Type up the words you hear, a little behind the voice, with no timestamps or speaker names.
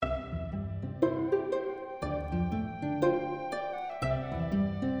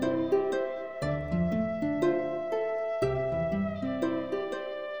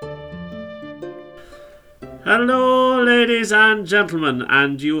Hello, ladies and gentlemen,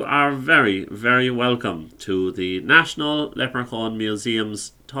 and you are very, very welcome to the National Leprechaun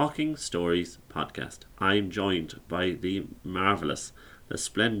Museum's Talking Stories podcast. I'm joined by the marvellous, the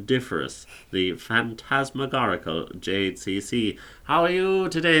splendiferous, the phantasmagorical Jade CC. How are you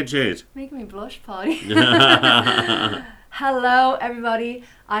today, Jade? Making me blush, Polly. Hello, everybody.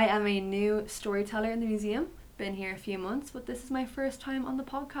 I am a new storyteller in the museum. Been here a few months, but this is my first time on the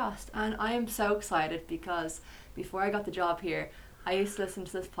podcast, and I am so excited because before I got the job here, I used to listen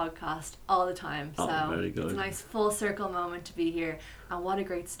to this podcast all the time. So very good. It's a nice full circle moment to be here, and what a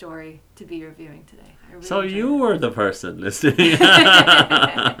great story to be reviewing today. I really So enjoyed you it. were the person listening.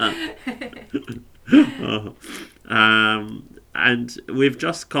 And we've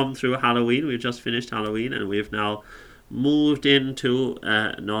just come through Halloween. We've just finished Halloween, and we've now moved into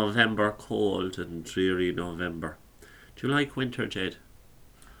November, cold and dreary November. Do you like winter, Jade?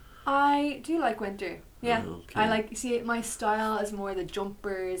 I do like winter. Yeah, Okay. I like. See, my style is more the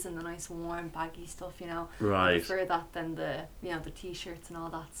jumpers and the nice warm baggy stuff. I Right. prefer that than the the t-shirts and all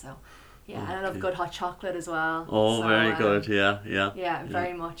that. So, yeah, and I love Okay. good hot chocolate as well. Oh, So, very good. Yeah. Yeah,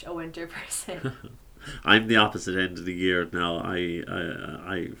 very much a winter person. I'm the opposite end of the year now.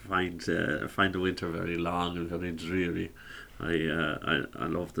 I find the winter very long and very dreary. I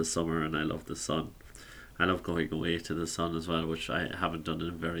love the summer and I love the sun. I love going away to the sun as well, which I haven't done in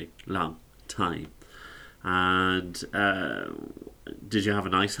a very long time. And did you have a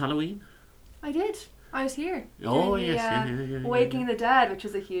nice Halloween? I did. I was here. Oh, doing the, yes, yeah. Waking the Dead, which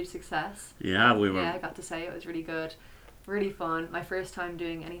was a huge success. Yeah, we were. Yeah, I got to say it was really good, really fun. My first time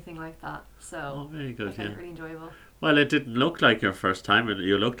doing anything like that, so Oh, very I good. found Yeah. it really enjoyable. Well, it didn't look like your first time, and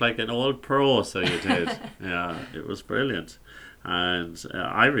you looked like an old pro, so you did. Yeah, it was brilliant, and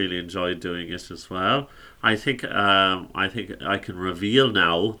I really enjoyed doing it as well. I think I can reveal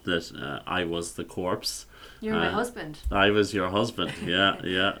now that I was the corpse. You're my husband. I was your husband.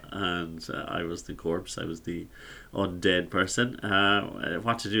 Yeah, and I was the corpse. I was the undead person.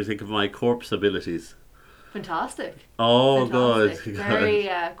 What did you think of my corpse abilities? Fantastic. Oh, Fantastic. good. Very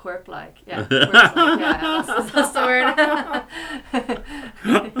corp-like. Yeah, corpse-like. Yeah, that's the word.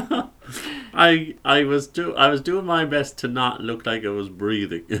 I was doing my best to not look like I was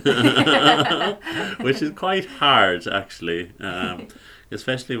breathing, which is quite hard actually,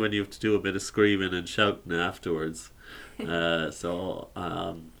 especially when you have to do a bit of screaming and shouting afterwards. So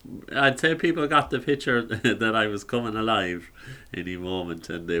I'd say people got the picture that I was coming alive any moment,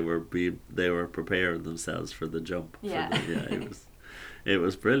 and they were preparing themselves for the jump. Yeah. It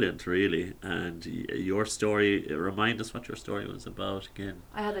was brilliant, really. And your story, remind us what your story was about again.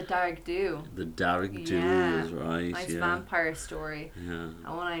 I had a Dark Do. The Dark Do is right. Nice yeah. vampire story. Yeah. And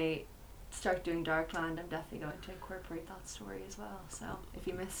when I start doing Darkland, I'm definitely going to incorporate that story as well. So if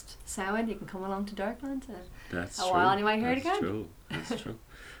you missed Samhain, you can come along to Darkland and That's a true. while and you might hear it That's again. That's true.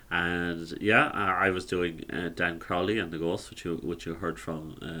 And yeah, I was doing Dan Crowley and the Ghost, which you heard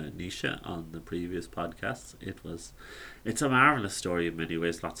from Nisha on the previous podcasts. It's a marvelous story in many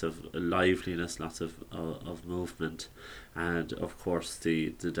ways. Lots of liveliness, lots of movement, and of course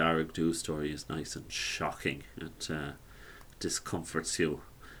the Dark Do story is nice and shocking and discomforts you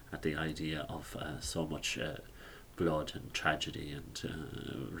at the idea of so much blood and tragedy and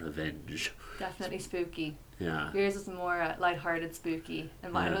revenge. Definitely spooky. Yeah. Yours was the more light-hearted spooky,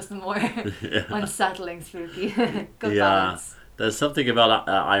 and mine Yeah. was the more unsettling spooky. Good Yeah. balance. There's something about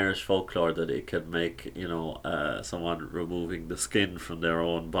Irish folklore that it can make, someone removing the skin from their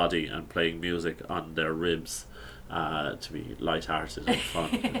own body and playing music on their ribs to be light-hearted and fun.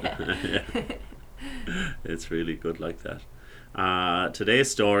 It's really good like that. Today's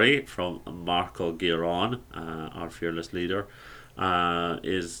story from Marco Giron, our fearless leader,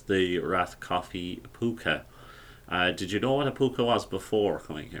 is the Rathcoffey Puka. Did you know what a puka was before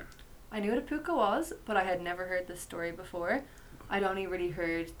coming here? I knew what a puka was, but I had never heard this story before. I'd only really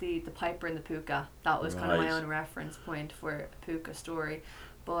heard the Piper and the Puka. That was kind of my Right. own reference point for a puka story.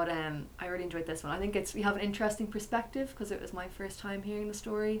 But I really enjoyed this one. I think we have an interesting perspective because it was my first time hearing the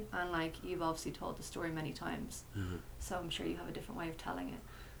story, and like you've obviously told the story many times, so I'm sure you have a different way of telling it.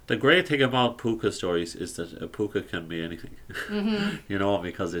 The great thing about puka stories is that a puka can be anything,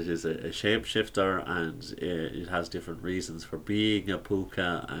 because it is a shapeshifter, and it has different reasons for being a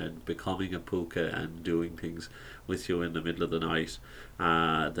puka and becoming a puka and doing things with you in the middle of the night,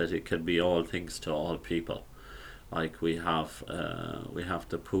 that it can be all things to all people. Like we have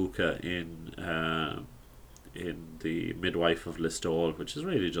the puka in the Midwife of Listowel, which is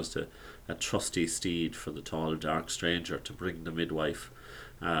really just a trusty steed for the tall dark stranger to bring the midwife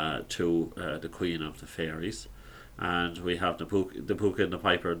to the Queen of the Fairies. And we have the Puka and the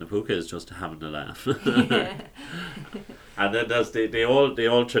Piper, and the Puka is just having a laugh. And then there's the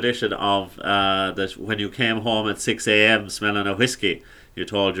old tradition of that when you came home at 6 a.m. smelling a whiskey, you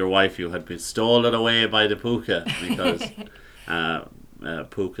told your wife you had been stolen away by the Puka because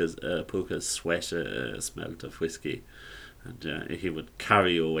Puka's sweat smelled of whiskey, and he would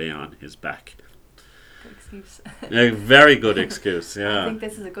carry you away on his back. Good excuse. A very good excuse, yeah. I think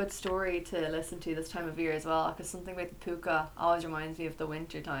this is a good story to listen to this time of year as well, because something about the puka always reminds me of the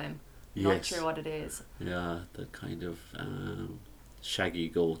winter time. Not Yes. sure what it is. Yeah, the kind of shaggy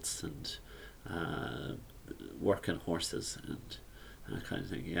goats and working horses and that kind of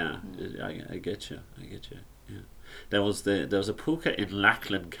thing. Yeah, I get you. Yeah, there was a puka in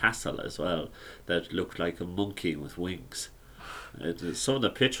Lackland Castle as well that looked like a monkey with wings. Some of the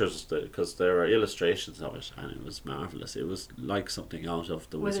pictures, because there are illustrations of it, and it was marvelous. It was like something out of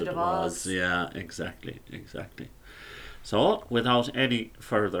the Wizard of Oz. Yeah, exactly. So, without any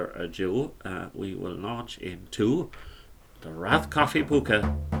further ado, we will launch into the Rathcoffey Puka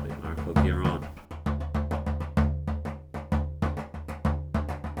by Marco Giron.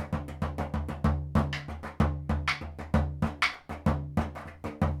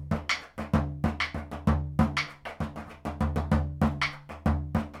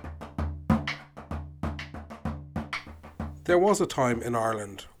 There was a time in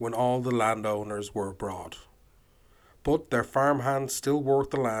Ireland when all the landowners were abroad. But their farmhands still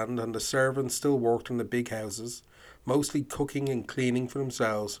worked the land and the servants still worked in the big houses, mostly cooking and cleaning for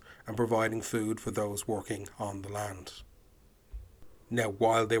themselves and providing food for those working on the land. Now,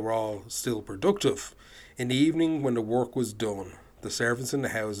 while they were all still productive, in the evening when the work was done, the servants in the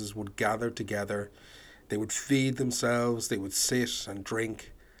houses would gather together, they would feed themselves, they would sit and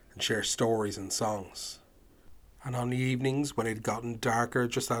drink and share stories and songs. And on the evenings when it had gotten darker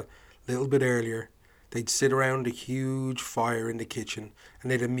just that little bit earlier, they'd sit around a huge fire in the kitchen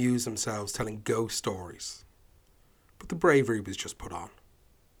and they'd amuse themselves telling ghost stories. But the bravery was just put on.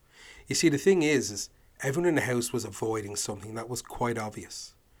 You see, the thing is everyone in the house was avoiding something that was quite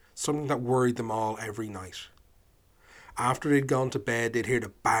obvious, something that worried them all every night. After they'd gone to bed, they'd hear the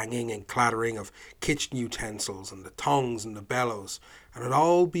banging and clattering of kitchen utensils and the tongs and the bellows, and it'd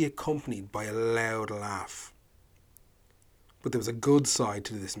all be accompanied by a loud laugh. But there was a good side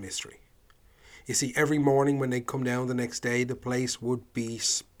to this mystery. You see, every morning when they'd come down the next day, the place would be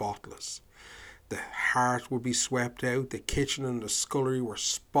spotless. The hearth would be swept out, the kitchen and the scullery were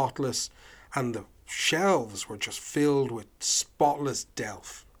spotless, and the shelves were just filled with spotless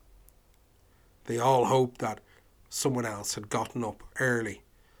delf. They all hoped that someone else had gotten up early,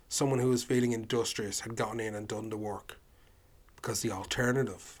 someone who was feeling industrious had gotten in and done the work. Because the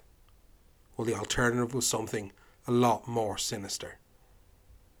alternative was something a lot more sinister.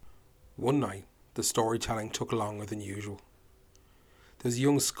 One night, the storytelling took longer than usual. There was a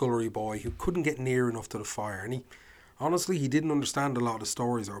young scullery boy who couldn't get near enough to the fire, and he didn't understand a lot of the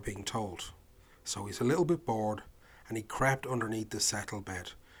stories that were being told. So he's a little bit bored, and he crept underneath the settle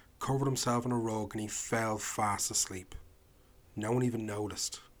bed, covered himself in a rug, and he fell fast asleep. No one even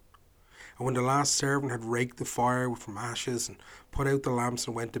noticed. And when the last servant had raked the fire from ashes and put out the lamps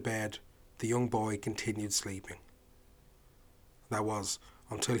and went to bed, the young boy continued sleeping. That was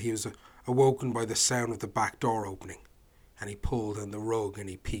until he was awoken by the sound of the back door opening, and he pulled in the rug and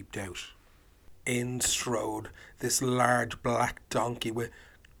he peeped out. In strode this large black donkey with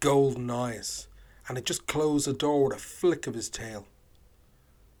golden eyes, and it just closed the door with a flick of his tail.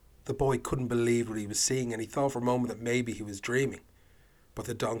 The boy couldn't believe what he was seeing, and he thought for a moment that maybe he was dreaming, but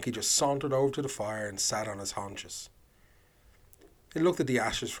the donkey just sauntered over to the fire and sat on his haunches. It looked at the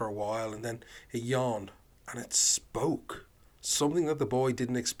ashes for a while, and then it yawned, and it spoke. Something that the boy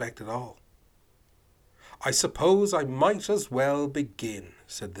didn't expect at all. "I suppose I might as well begin,"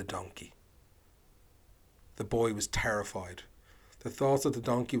 said the donkey. The boy was terrified. The thoughts that the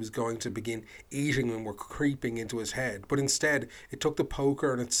donkey was going to begin eating him were creeping into his head, but instead it took the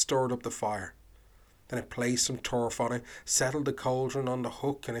poker and it stirred up the fire. Then it placed some turf on it, settled the cauldron on the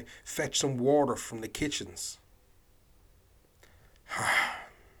hook, and it fetched some water from the kitchens.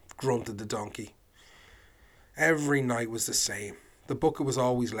 Grunted the donkey. Every night was the same. The bucket was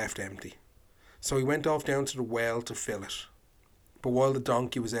always left empty. So he went off down to the well to fill it. But while the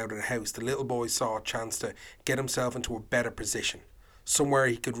donkey was out of the house, the little boy saw a chance to get himself into a better position, somewhere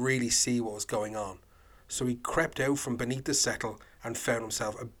he could really see what was going on. So he crept out from beneath the settle and found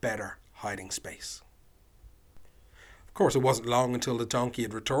himself a better hiding space. Of course, it wasn't long until the donkey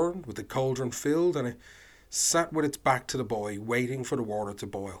had returned with the cauldron filled, and it sat with its back to the boy, waiting for the water to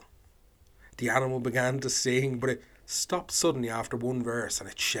boil. The animal began to sing, but it stopped suddenly after one verse, and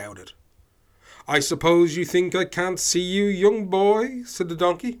it shouted, "I suppose you think I can't see you, young boy," said the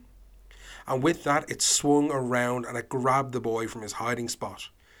donkey. And with that it swung around and it grabbed the boy from his hiding spot.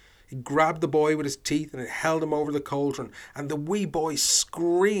 It grabbed the boy with his teeth and it held him over the cauldron, and the wee boy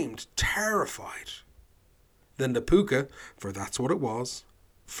screamed, terrified. Then the puka, for that's what it was,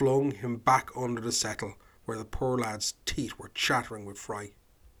 flung him back under the settle where the poor lad's teeth were chattering with fright.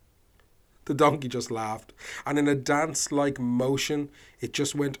 The donkey just laughed, and in a dance-like motion it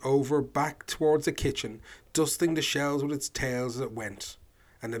just went over back towards the kitchen, dusting the shells with its tail as it went,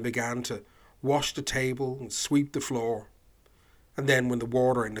 and then began to wash the table and sweep the floor. And then when the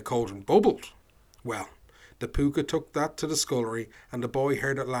water in the cauldron bubbled, well, the puka took that to the scullery, and the boy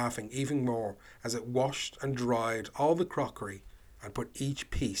heard it laughing even more as it washed and dried all the crockery and put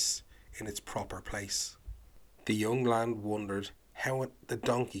each piece in its proper place. The young lad wondered how the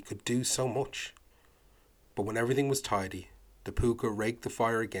donkey could do so much. But when everything was tidy, the puka raked the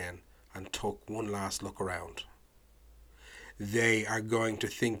fire again and took one last look around. "They are going to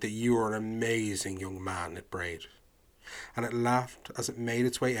think that you are an amazing young man," it brayed, and it laughed as it made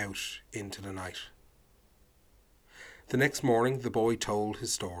its way out into the night. The next morning the boy told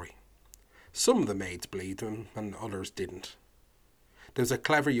his story. Some of the maids believed him and others didn't. There was a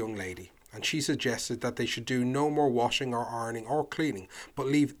clever young lady, and she suggested that they should do no more washing or ironing or cleaning, but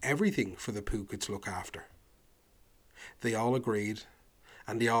leave everything for the puka to look after. They all agreed,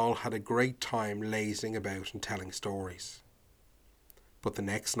 and they all had a great time lazing about and telling stories. But the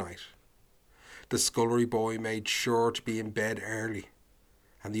next night, the scullery boy made sure to be in bed early,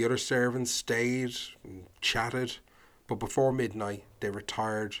 and the other servants stayed and chatted, but before midnight they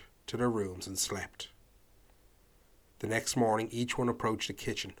retired to their rooms and slept. The next morning each one approached the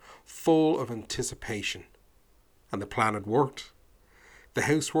kitchen, full of anticipation, and the plan had worked. The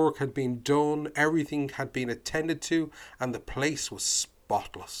housework had been done, everything had been attended to, and the place was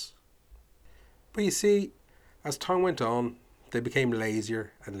spotless. But you see, as time went on, they became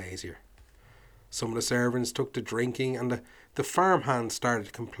lazier and lazier. Some of the servants took to drinking, and the farmhands started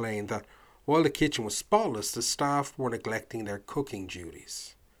to complain that while the kitchen was spotless, the staff were neglecting their cooking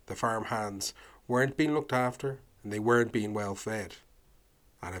duties. The farmhands weren't being looked after, and they weren't being well fed.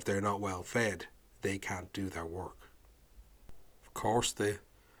 And if they're not well fed, they can't do their work. Of course, the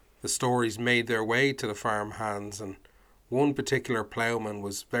stories made their way to the farmhands, and one particular ploughman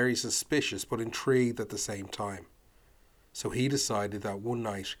was very suspicious but intrigued at the same time. So he decided that one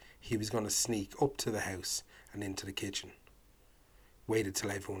night he was going to sneak up to the house and into the kitchen. Waited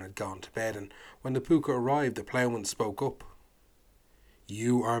till everyone had gone to bed, and when the puka arrived, the ploughman spoke up.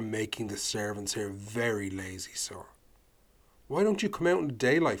 "You are making the servants here very lazy, sir. Why don't you come out in the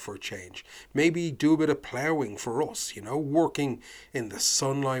daylight for a change? Maybe do a bit of ploughing for us, working in the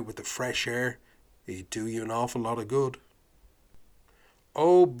sunlight with the fresh air. It'd do you an awful lot of good."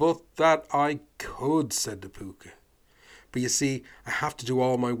 "Oh, but that I could," said the puka. "But you see, I have to do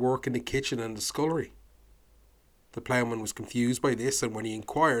all my work in the kitchen and the scullery." The ploughman was confused by this, and when he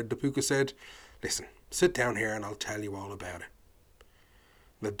inquired, the puka said, "Listen, sit down here and I'll tell you all about it."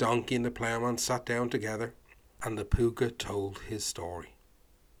 The donkey and the ploughman sat down together, and the puka told his story.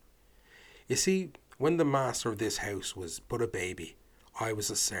 "You see, when the master of this house was but a baby, I was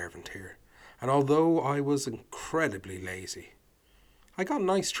a servant here, and although I was incredibly lazy, I got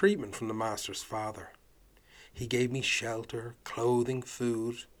nice treatment from the master's father. He gave me shelter, clothing,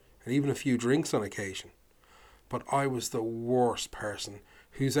 food, and even a few drinks on occasion. But I was the worst person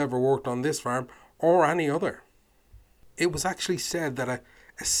who's ever worked on this farm or any other. It was actually said that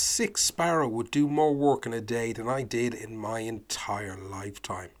a sick sparrow would do more work in a day than I did in my entire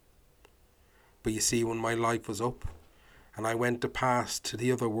lifetime. But you see, when my life was up and I went to pass to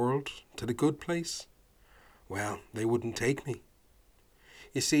the other world, to the good place, well, they wouldn't take me.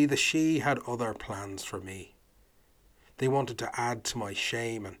 You see, the Sidhe had other plans for me. They wanted to add to my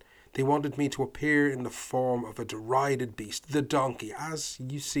shame, and they wanted me to appear in the form of a derided beast, the donkey, as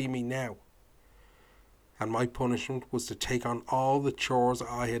you see me now. And my punishment was to take on all the chores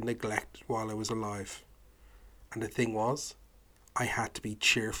I had neglected while I was alive. And the thing was, I had to be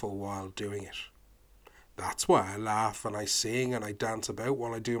cheerful while doing it. That's why I laugh and I sing and I dance about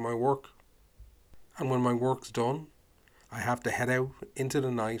while I do my work. And when my work's done, I have to head out into the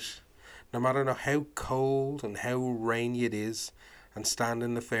night, no matter how cold and how rainy it is, and stand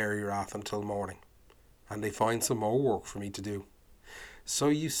in the fairy rath until morning, and they find some more work for me to do. So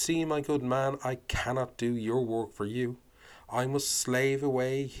you see, my good man, I cannot do your work for you. I must slave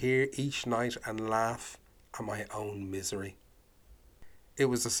away here each night and laugh at my own misery." It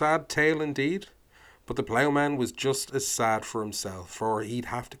was a sad tale indeed, but the ploughman was just as sad for himself, for he'd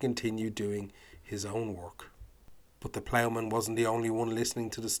have to continue doing his own work. But the ploughman wasn't the only one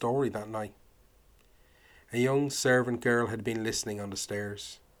listening to the story that night. A young servant girl had been listening on the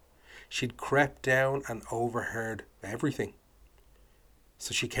stairs. She'd crept down and overheard everything.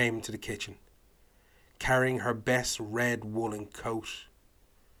 So she came into the kitchen, carrying her best red woolen coat.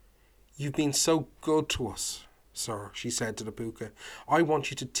 "You've been so good to us, sir," she said to the Pooka. "I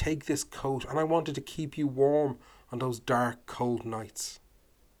want you to take this coat, and I wanted to keep you warm on those dark, cold nights."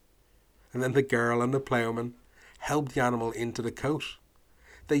 And then the girl and the ploughman helped the animal into the coat.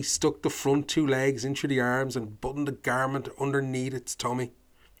 They stuck the front 2 legs into the arms and buttoned the garment underneath its tummy,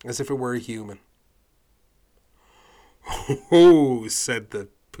 as if it were a human. "Oh," said the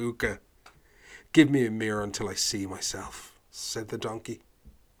Pooka. "Give me a mirror until I see myself," said the donkey.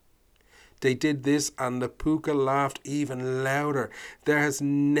 They did this, and the Pooka laughed even louder. There has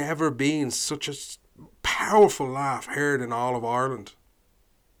never been such a powerful laugh heard in all of Ireland.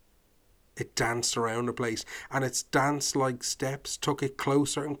 It danced around the place, and its dance-like steps took it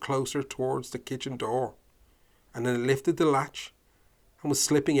closer and closer towards the kitchen door. And then it lifted the latch and was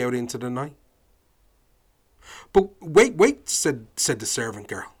slipping out into the night. "But wait," said the servant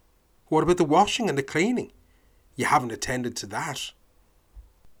girl. "What about the washing and the cleaning? You haven't attended to that."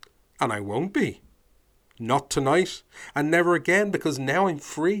 "And I won't be. Not tonight, and never again, because now I'm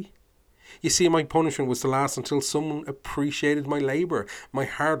free. You see, my punishment was to last until someone appreciated my labour, my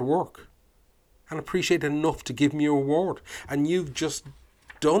hard work, and appreciated enough to give me a reward. And you've just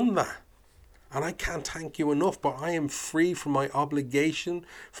done that. And I can't thank you enough, but I am free from my obligation,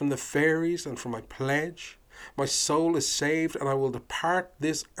 from the fairies, and from my pledge. My soul is saved, and I will depart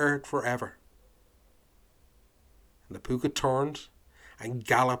this earth forever." And the Pooka turned and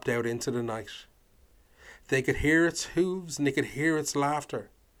galloped out into the night. They could hear its hooves, and they could hear its laughter.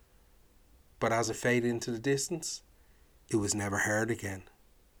 But as it faded into the distance, it was never heard again.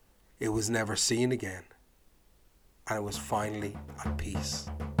 It was never seen again. And it was finally at peace.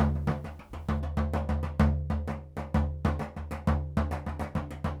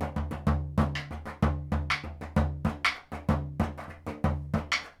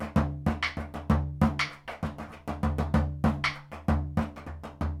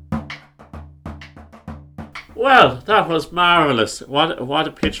 Well, that was marvellous. What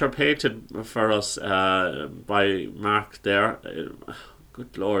a picture painted for us by Mark there.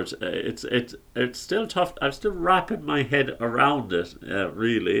 Good Lord, it's still tough. I'm still wrapping my head around it.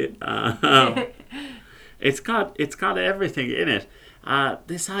 Really, it's got everything in it.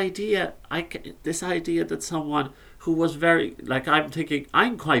 This idea that someone who was very, like, I'm thinking,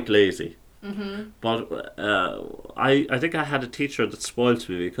 I'm quite lazy. Mm-hmm. But I think I had a teacher that spoilt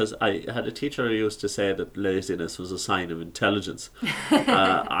me, because I had a teacher who used to say that laziness was a sign of intelligence.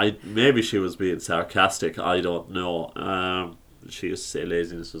 Maybe she was being sarcastic, I don't know. She used to say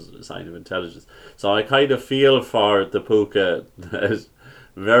laziness was a sign of intelligence. So I kind of feel for the Pooka that is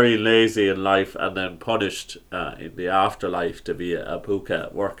very lazy in life and then punished in the afterlife to be a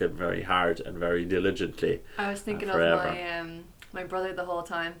Pooka working very hard and very diligently. I was thinking of my brother the whole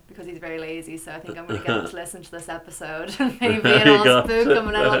time, because he's very lazy, so I think I'm going to get him to listen to this episode and maybe it'll spook him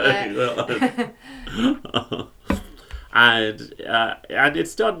a little bit. And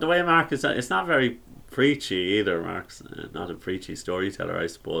it's done the way Mark is. It's not very preachy either. Mark's not a preachy storyteller, I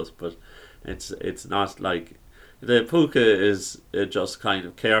suppose, but it's not like the Pooka is just kind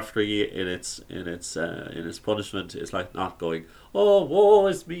of carefree in its punishment. It's like not going, "Oh, woe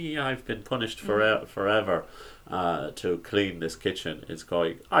is me, I've been punished forever to clean this kitchen." It's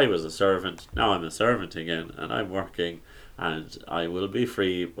going, "I was a servant, now I'm a servant again, and I'm working, and I will be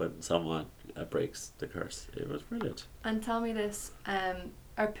free when someone breaks the curse." It was brilliant. And tell me this,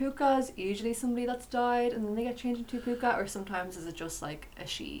 are Pookas usually somebody that's died and then they get changed into a Pooka, or sometimes is it just like a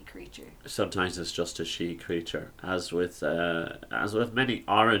she creature? Sometimes it's just a she creature. As with many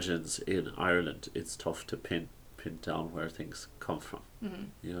origins in Ireland, it's tough to pin down where things come from. Mm-hmm.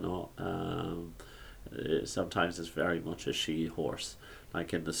 You know, sometimes it's very much a she horse.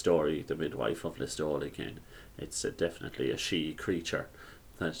 Like in the story, The Midwife of Listowel, it's definitely a she creature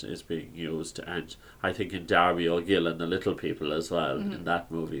that is being used. And I think in Darby O'Gill and the Little People as well, mm-hmm. in that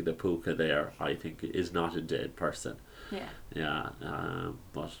movie, the Pooka there, I think, is not a dead person. Yeah.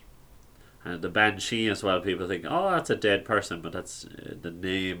 But and the Banshee as well, people think, "Oh, that's a dead person," but that's the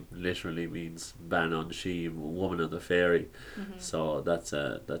name literally means Banshee, woman of the fairy. Mm-hmm. So that's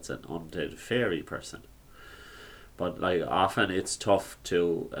an undead fairy person. But like often it's tough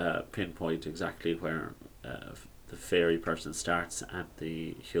to pinpoint exactly where the fairy person starts and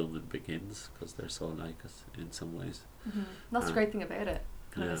the human begins, because they're so like us in some ways. Mm-hmm. That's the great thing about it.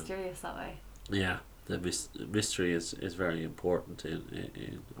 Kind of mysterious that way. Yeah, the mystery is very important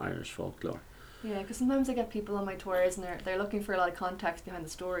in Irish folklore. Yeah, because sometimes I get people on my tours and they're looking for a lot of context behind the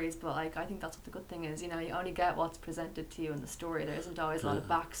stories, but like I think that's what the good thing is. You know, you only get what's presented to you in the story. There isn't always a lot of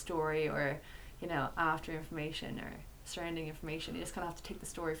backstory or, you know, after information or surrounding information. You just kind of have to take the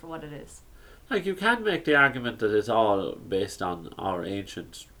story for what it is. Like, you can make the argument that it's all based on our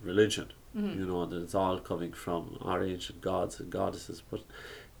ancient religion. Mm-hmm. You know, that it's all coming from our ancient gods and goddesses, but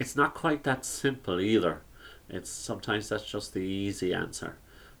it's not quite that simple either. It's sometimes that's just the easy answer,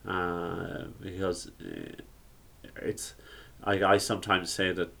 because it's. I sometimes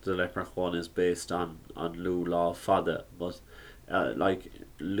say that the leprechaun is based on Lu Lá Fada, but like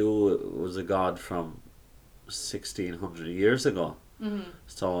Lu was a god from 1600 years ago. Mm-hmm.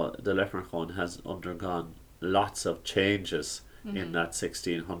 So the leprechaun has undergone lots of changes Mm-hmm. in that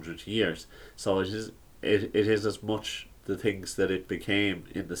 1600 years. So it is as much the things that it became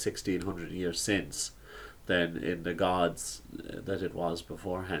in the 1600 years since than in the gods that it was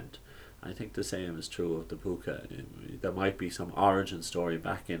beforehand. I think the same is true of the puka. There might be some origin story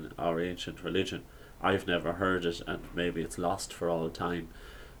back in our ancient religion. I've never heard it, and maybe it's lost for all time.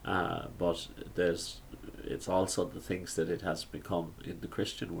 But it's also the things that it has become in the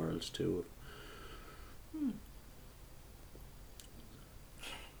Christian world too.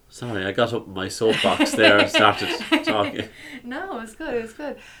 Sorry, I got up in my soapbox there and started talking. No, it was good. It was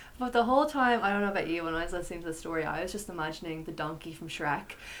good. But the whole time, I don't know about you, when I was listening to the story, I was just imagining the donkey from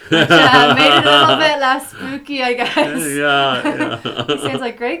Shrek, which made it a little bit less spooky, I guess. Yeah. He seems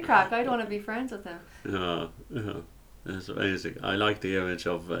like great crack. I'd want to be friends with him. Yeah. It's amazing. I like the image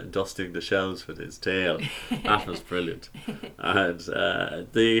of dusting the shelves with his tail. That was brilliant. And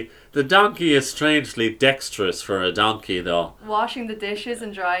the donkey is strangely dexterous for a donkey, though. Washing the dishes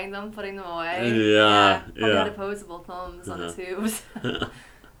and drying them, putting them away. Yeah. Probably had opposable thumbs on his hooves.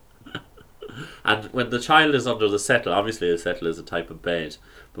 And when the child is under the settle, obviously a settle is a type of bed,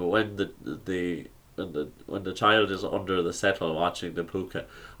 but when the child is under the settle watching the puka,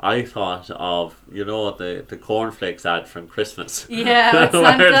 I thought of, you know, the cornflakes ad from Christmas. Yeah, with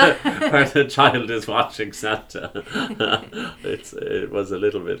Santa. where the child is watching Santa. It was a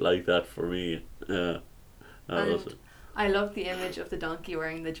little bit like that for me. That was it. I loved the image of the donkey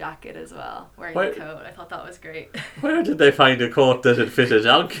wearing the jacket as well, wearing the coat. I thought that was great. Where did they find a coat that would fit a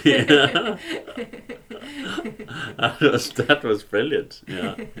donkey? that was brilliant.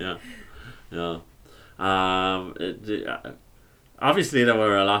 Yeah. Obviously, there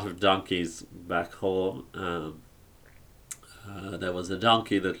were a lot of donkeys back home. There was a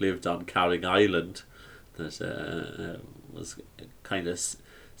donkey that lived on Carrig Island that was kind of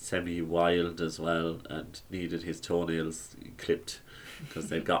semi-wild as well and needed his toenails clipped because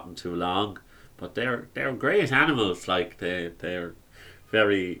they'd gotten too long. But they're great animals. Like they're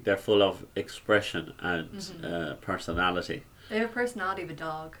full of expression and personality. They have a personality of a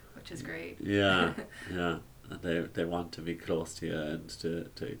dog, which is great. Yeah. They want to be close to you and to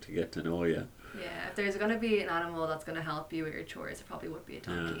get to know you. Yeah, if there's going to be an animal that's going to help you with your chores, it probably would be a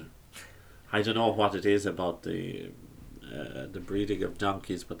donkey. I don't know what it is about the breeding of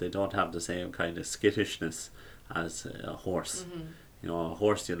donkeys, but they don't have the same kind of skittishness as a horse. Mm-hmm. You know, a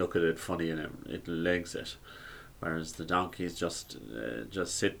horse, you look at it funny and it legs it, whereas the donkey's just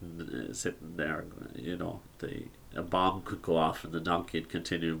sitting there. You know, a bomb could go off and the donkey'd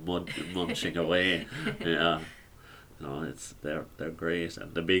continue munching away. Yeah. No, they're great,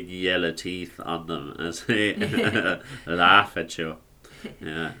 and the big yellow teeth on them as they laugh at you.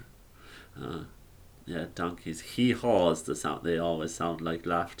 Yeah. Donkeys hee-haws the sound. They always sound like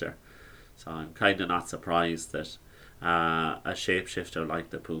laughter. So I'm kind of not surprised that a shapeshifter like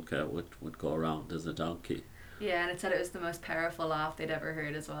the puka would go around as a donkey. Yeah, and it said it was the most powerful laugh they'd ever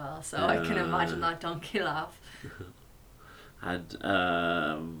heard as well. So I can imagine that donkey laugh. And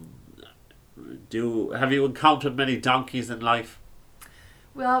have you encountered many donkeys in life?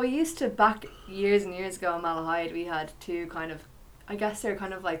 Well, we used to, back years and years ago in Malahide, we had two kind of, I guess they're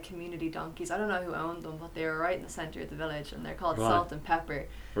kind of like community donkeys. I don't know who owned them, but they were right in the centre of the village, and they're called Salt and Pepper.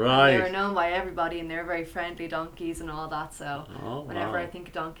 Right. And they were known by everybody, and they were very friendly donkeys and all that. So whenever I think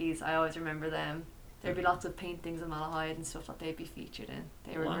of donkeys, I always remember them. There'd be lots of paintings of Malahide and stuff that they'd be featured in.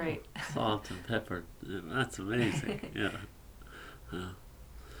 They were great. Salt and Pepper. That's amazing. Yeah.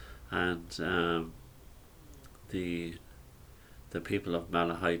 And the people of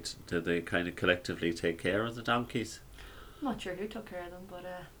Malahide, did they kind of collectively take care of the donkeys? I'm not sure who took care of them, but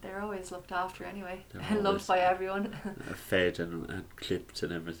they're always looked after anyway. Loved by everyone. Fed and clipped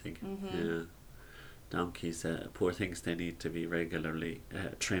and everything. Mm-hmm. Yeah. Donkeys, poor things, they need to be regularly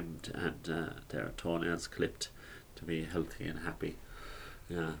trimmed and their toenails clipped to be healthy and happy.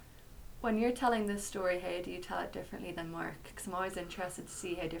 Yeah. When you're telling this story, how do you tell it differently than Mark? Because I'm always interested to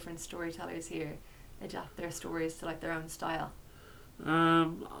see how different storytellers here adapt their stories to like their own style.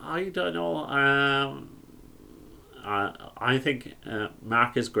 I don't know. I think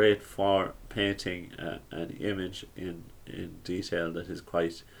Mark is great for painting an image in detail that is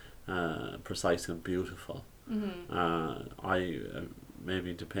quite precise and beautiful. I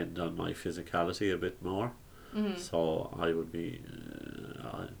maybe depend on my physicality a bit more. So I would be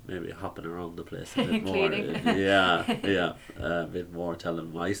maybe hopping around the place a bit more. A bit more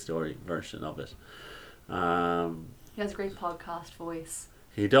telling my story version of it. He has a great podcast voice.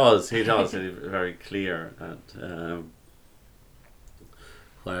 He does. He's very clear, and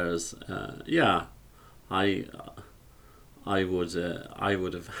whereas I would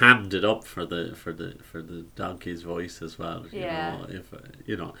have hammed it up for the donkey's voice as well. Yeah. Know, if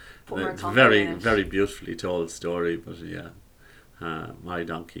Put more it's comfort very in it. very beautifully told story, but my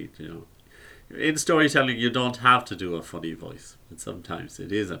donkey, in storytelling you don't have to do a funny voice, but sometimes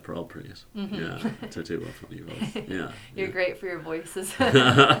it is appropriate, to do a funny voice. Yeah, You're great for your voices.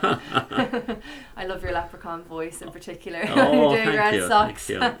 I love your leprechaun voice in particular. Oh, You're doing thank red you, socks.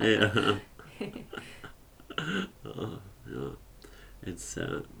 thank you. Yeah. Yeah. It's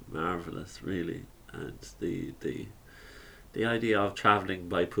marvelous, really, and the idea of traveling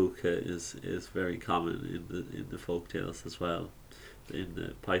by puka is very common in the folk tales as well. In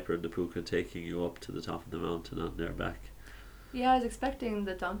the Piper and the Puka taking you up to the top of the mountain on their back. Yeah, I was expecting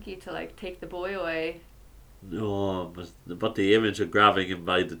the donkey to like take the boy away. No, but the image of grabbing him.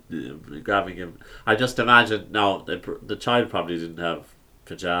 I just imagine now the child probably didn't have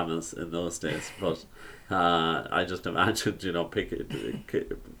pajamas in those days, but I just imagined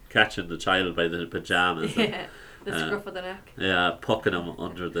catching the child by the pajamas. Yeah, the scruff of the neck. Yeah, pucking him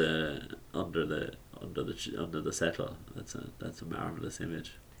under the settle. That's a marvelous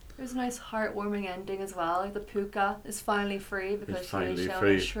image. There's a nice heartwarming ending as well. Like the puka is finally free because she finally has shown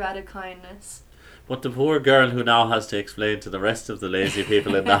free. a shredded kindness. But the poor girl who now has to explain to the rest of the lazy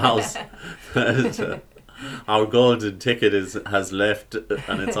people in the house that our golden ticket has left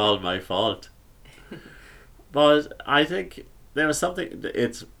and it's all my fault. But I think there's something.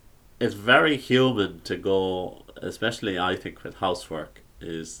 It's very human to go, especially I think with housework. It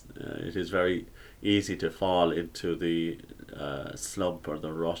is very easy to fall into the slump or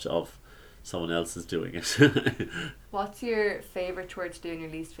the rush of someone else is doing it. What's your favourite chore to do and your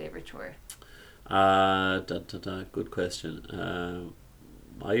least favourite chore? Good question.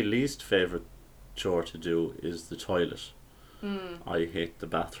 My least favourite chore to do is the toilet. I hate the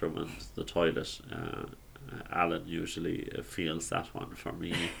bathroom and the toilet. Alan usually feels that one for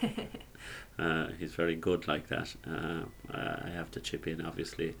me. He's very good like that. I have to chip in,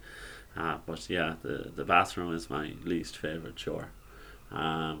 obviously. But yeah, the bathroom is my least favourite chore.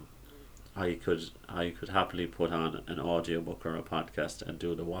 I could happily put on an audiobook or a podcast and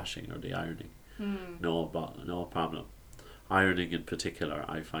do the washing or the ironing. No problem. Ironing in particular,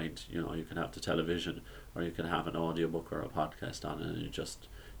 I find, you can have the television or you can have an audiobook or a podcast on and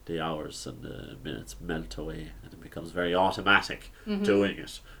the hours and the minutes melt away and it becomes very automatic doing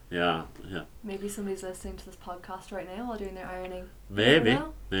it. Yeah. Maybe somebody's listening to this podcast right now while doing their ironing. Maybe.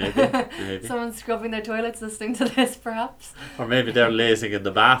 Someone's scrubbing their toilets listening to this, perhaps. Or maybe they're lazing in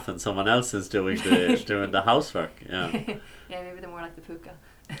the bath and someone else is doing the housework. Yeah. Yeah, maybe they're more like the puka.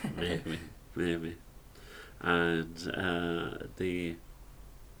 Maybe. And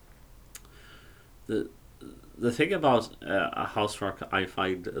the thing about a housework I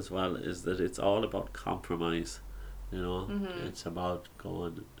find as well is that it's all about compromise. It's about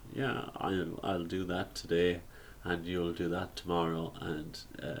going, I'll do that today and you'll do that tomorrow, and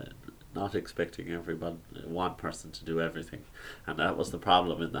not expecting one person to do everything. And that was the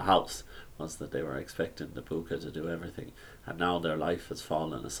problem in the house, was that they were expecting the puka to do everything, and now their life has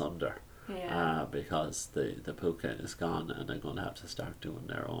fallen asunder. Yeah. Because the puka is gone and they're going to have to start doing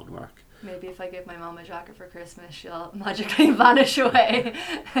their own work. Maybe if I give my mom a jacket for Christmas, she'll magically vanish away.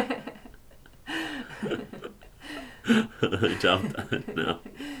 I doubt that, no.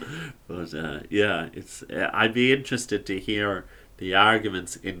 But it's. I'd be interested to hear the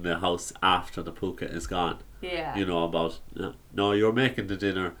arguments in the house after the puka is gone. Yeah. About no, you're making the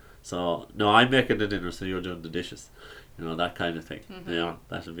dinner, so no, I'm making the dinner, so you're doing the dishes. That kind of thing. Yeah,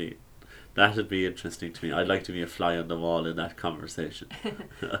 that'd be interesting to me. I'd like to be a fly on the wall in that conversation.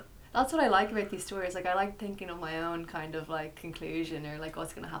 That's what I like about these stories. Like, I like thinking of my own kind of like conclusion or like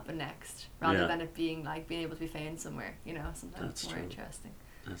what's going to happen next, rather than it being like being able to be found somewhere. Sometimes That's it's more true. interesting.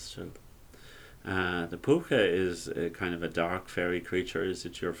 That's true. The puka is kind of a dark fairy creature. Is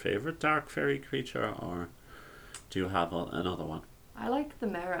it your favourite dark fairy creature, or do you have another one? I like the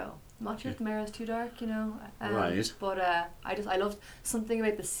Merrow. not sure if the Mara's too dark, you know. Right. But I loved something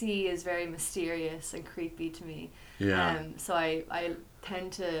about the sea is very mysterious and creepy to me. Yeah. So I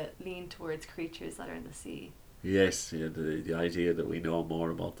tend to lean towards creatures that are in the sea. Yes, yeah, the idea that we know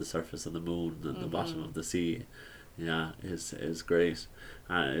more about the surface of the moon than the bottom of the sea, yeah, is great.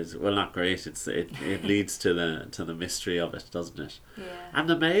 Is well, not great. It leads to the mystery of it, doesn't it? Yeah. And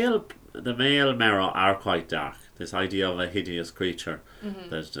the male Mero are quite dark. This idea of a hideous creature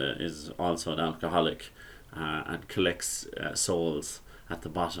that is also an alcoholic and collects souls at the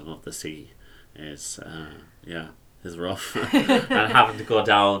bottom of the sea is is rough. And having to go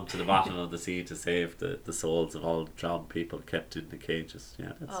down to the bottom of the sea to save the souls of all drowned people kept in the cages.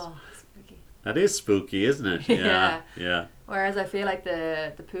 Yeah, Spooky. that is spooky, isn't it? Yeah. Yeah. Whereas I feel like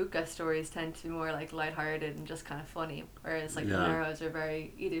the Puka stories tend to be more like lighthearted and just kind of funny. Whereas like the Meros are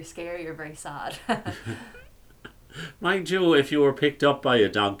very either scary or very sad. Mind you, if you were picked up by a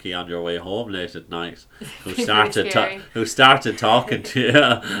donkey on your way home late at night, who started talking to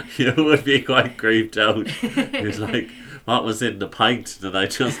you, you would be quite creeped out. It's like, what was in the pint that I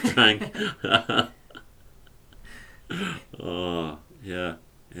just drank? Oh yeah,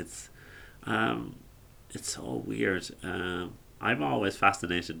 it's so weird. I'm always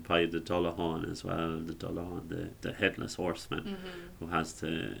fascinated by the Dullahan as well. The Dullahan, the headless horseman, who has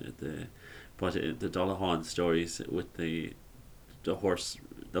but the Dullahan stories with the horse.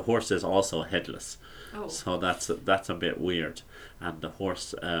 The horse is also headless, so that's a bit weird. And the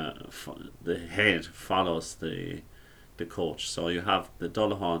horse, the head follows the coach. So you have the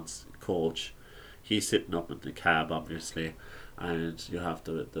Dullahan's coach. He's sitting up in the cab, obviously, and you have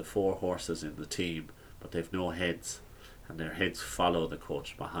the 4 horses in the team, but they've no heads, and their heads follow the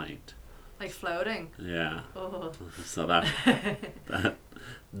coach behind. Like floating. Yeah. Oh. So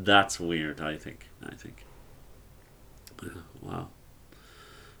that's weird. I think. Wow.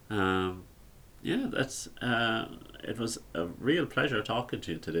 Yeah, that's. It was a real pleasure talking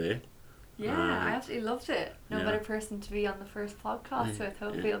to you today. Yeah, I absolutely loved it. No better person to be on the first podcast with.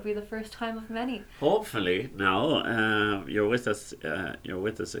 Hopefully, it'll be the first time of many. Hopefully, now you're with us. You're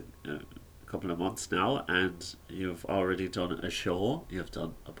with us a couple of months now, and you've already done a show. You've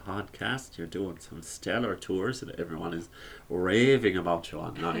done a podcast. You're doing some stellar tours, and everyone is raving about you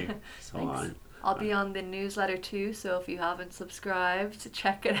online. So I'll be on the newsletter too. So if you haven't subscribed,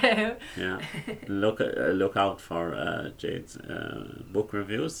 check it out. Yeah, look out for Jade's book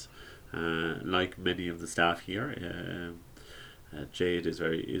reviews. Like many of the staff here, Jade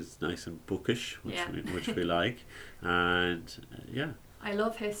is nice and bookish, which we like, and I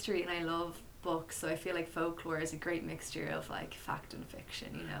love history and I love books, so I feel like folklore is a great mixture of like fact and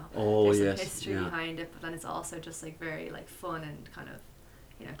fiction. You know, there's some history behind it, but then it's also just like very like fun and kind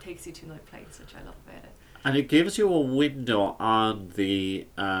of takes you to another place, which I love about it. And it gives you a window on the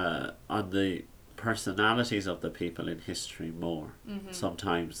personalities of the people in history more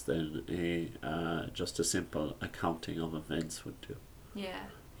sometimes than just a simple accounting of events would do. Yeah.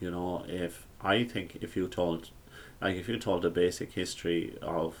 You know, if you told a basic history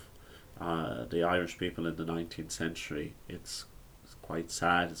of the Irish people in the 19th century, it's quite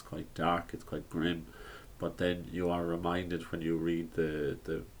sad, it's quite dark, it's quite grim. But then you are reminded when you read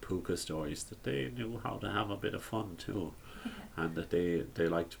the Puka stories that they knew how to have a bit of fun too. And that they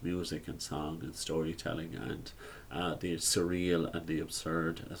liked music and song and storytelling and the surreal and the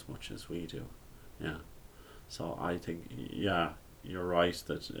absurd as much as we do. Yeah. So I think, you're right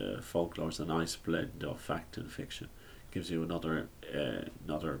that folklore is a nice blend of fact and fiction. Gives you another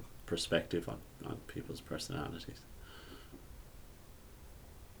perspective on people's personalities.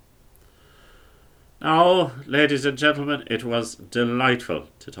 Now, ladies and gentlemen, it was delightful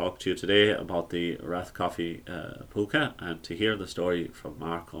to talk to you today about the Rathcoffey Puka and to hear the story from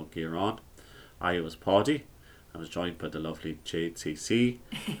Marco Giron. I was Paddy. I was joined by the lovely Jade CC,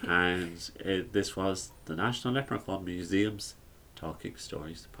 and this was the National Leprechaun Museum's Talking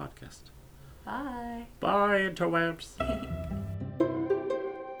Stories podcast. Bye. Bye, interwebs.